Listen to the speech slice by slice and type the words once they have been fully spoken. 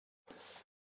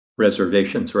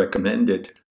Reservations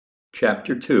recommended.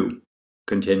 Chapter 2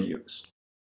 continues.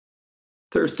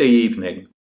 Thursday evening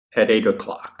at 8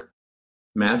 o'clock.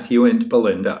 Matthew and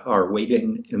Belinda are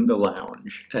waiting in the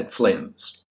lounge at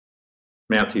Flynn's.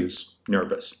 Matthew's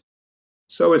nervous.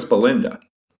 So is Belinda.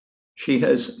 She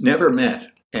has never met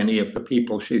any of the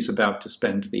people she's about to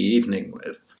spend the evening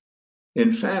with.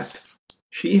 In fact,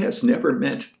 she has never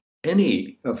met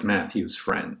any of Matthew's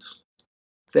friends.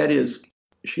 That is,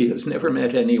 she has never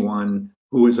met anyone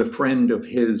who is a friend of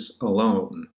his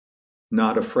alone,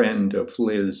 not a friend of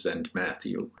Liz and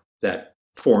Matthew, that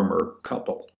former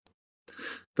couple.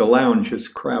 The lounge is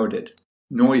crowded,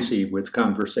 noisy with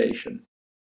conversation.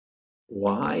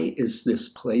 Why is this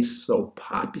place so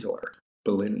popular?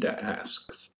 Belinda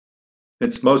asks.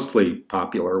 It's mostly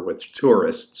popular with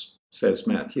tourists, says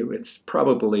Matthew. It's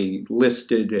probably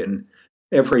listed in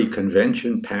every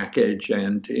convention package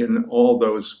and in all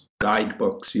those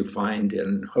guidebooks you find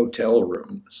in hotel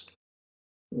rooms.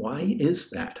 Why is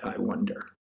that, I wonder?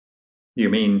 You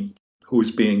mean,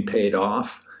 who's being paid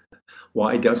off?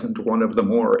 Why doesn't one of the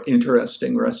more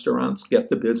interesting restaurants get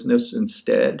the business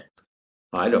instead?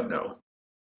 I don't know.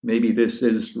 Maybe this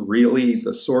is really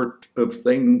the sort of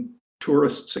thing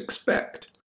tourists expect.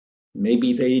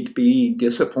 Maybe they'd be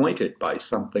disappointed by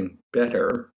something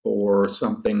better, or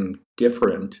something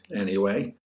different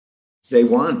anyway. They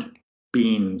want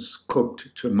beans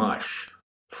cooked to mush,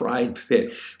 fried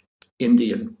fish,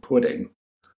 Indian pudding.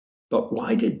 But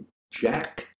why did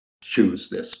Jack choose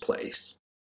this place?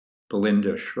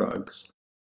 Belinda shrugs.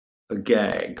 A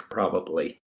gag,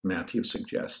 probably, Matthew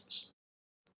suggests.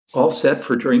 All set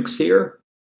for drinks here?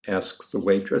 Asks the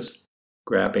waitress,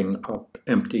 grabbing up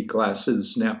empty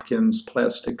glasses, napkins,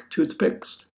 plastic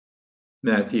toothpicks.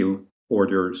 Matthew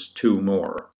orders 2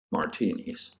 more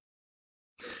martinis.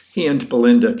 He and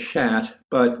Belinda chat,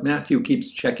 but Matthew keeps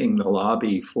checking the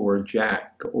lobby for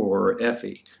Jack or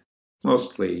Effie,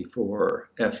 mostly for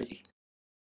Effie.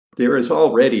 There is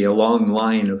already a long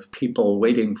line of people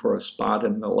waiting for a spot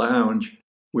in the lounge,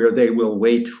 where they will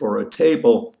wait for a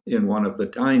table in one of the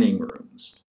dining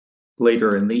rooms.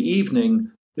 Later in the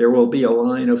evening, there will be a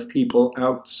line of people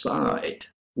outside,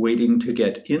 waiting to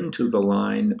get into the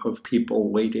line of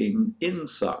people waiting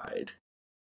inside.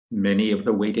 Many of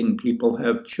the waiting people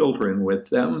have children with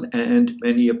them, and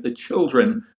many of the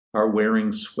children are wearing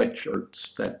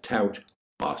sweatshirts that tout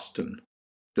Boston,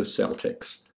 the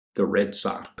Celtics, the Red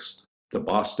Sox, the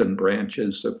Boston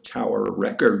branches of Tower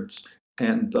Records,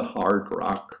 and the Hard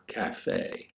Rock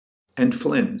Cafe, and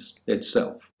Flynn's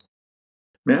itself.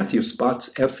 Matthew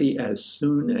spots Effie as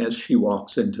soon as she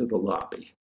walks into the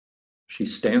lobby. She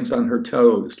stands on her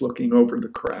toes, looking over the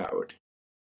crowd.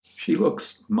 She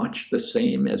looks much the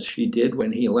same as she did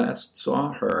when he last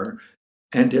saw her,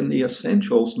 and in the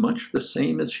essentials much the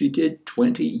same as she did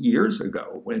 20 years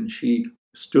ago when she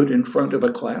stood in front of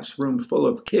a classroom full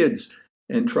of kids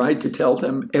and tried to tell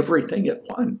them everything at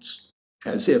once,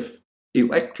 as if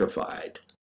electrified.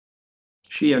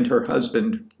 She and her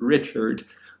husband, Richard,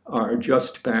 are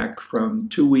just back from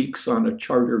 2 weeks on a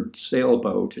chartered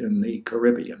sailboat in the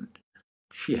Caribbean.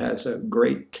 She has a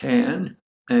great tan,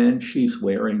 and she's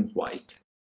wearing white.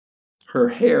 Her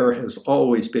hair has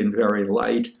always been very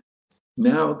light.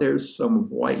 Now there's some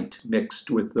white mixed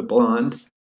with the blonde,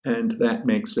 and that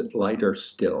makes it lighter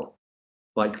still,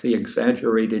 like the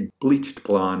exaggerated bleached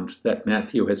blonde that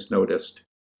Matthew has noticed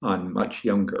on much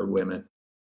younger women.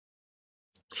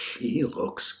 She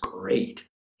looks great,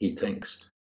 he thinks.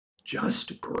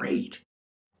 Just great.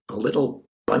 A little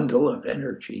bundle of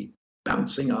energy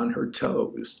bouncing on her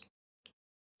toes.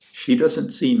 She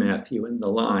doesn't see Matthew in the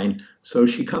line, so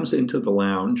she comes into the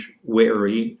lounge,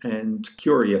 wary and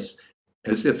curious,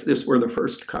 as if this were the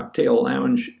first cocktail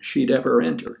lounge she'd ever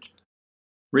entered.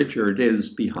 Richard is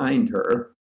behind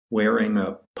her, wearing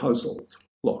a puzzled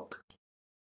look.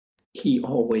 He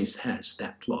always has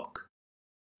that look.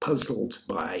 Puzzled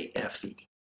by Effie,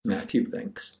 Matthew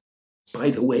thinks,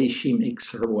 by the way she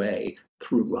makes her way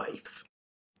through life.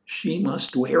 She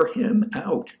must wear him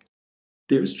out.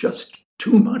 There's just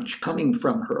too much coming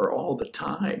from her all the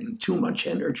time, too much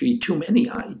energy, too many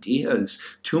ideas,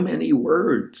 too many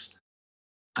words.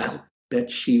 I'll bet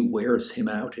she wears him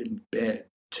out in bed,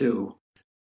 too.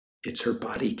 It's her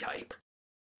body type.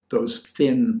 Those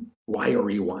thin,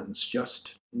 wiry ones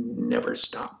just never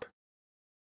stop.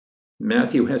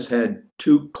 Matthew has had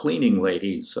 2 cleaning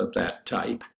ladies of that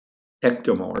type,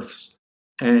 ectomorphs,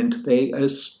 and they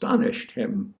astonished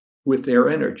him with their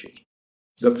energy.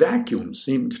 The vacuum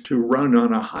seemed to run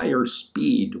on a higher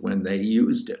speed when they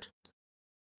used it.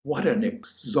 What an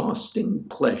exhausting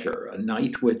pleasure a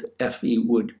night with Effie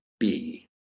would be.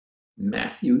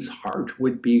 Matthew's heart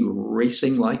would be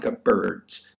racing like a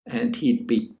bird's, and he'd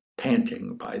be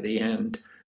panting by the end,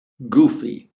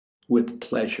 goofy with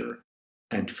pleasure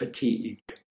and fatigue.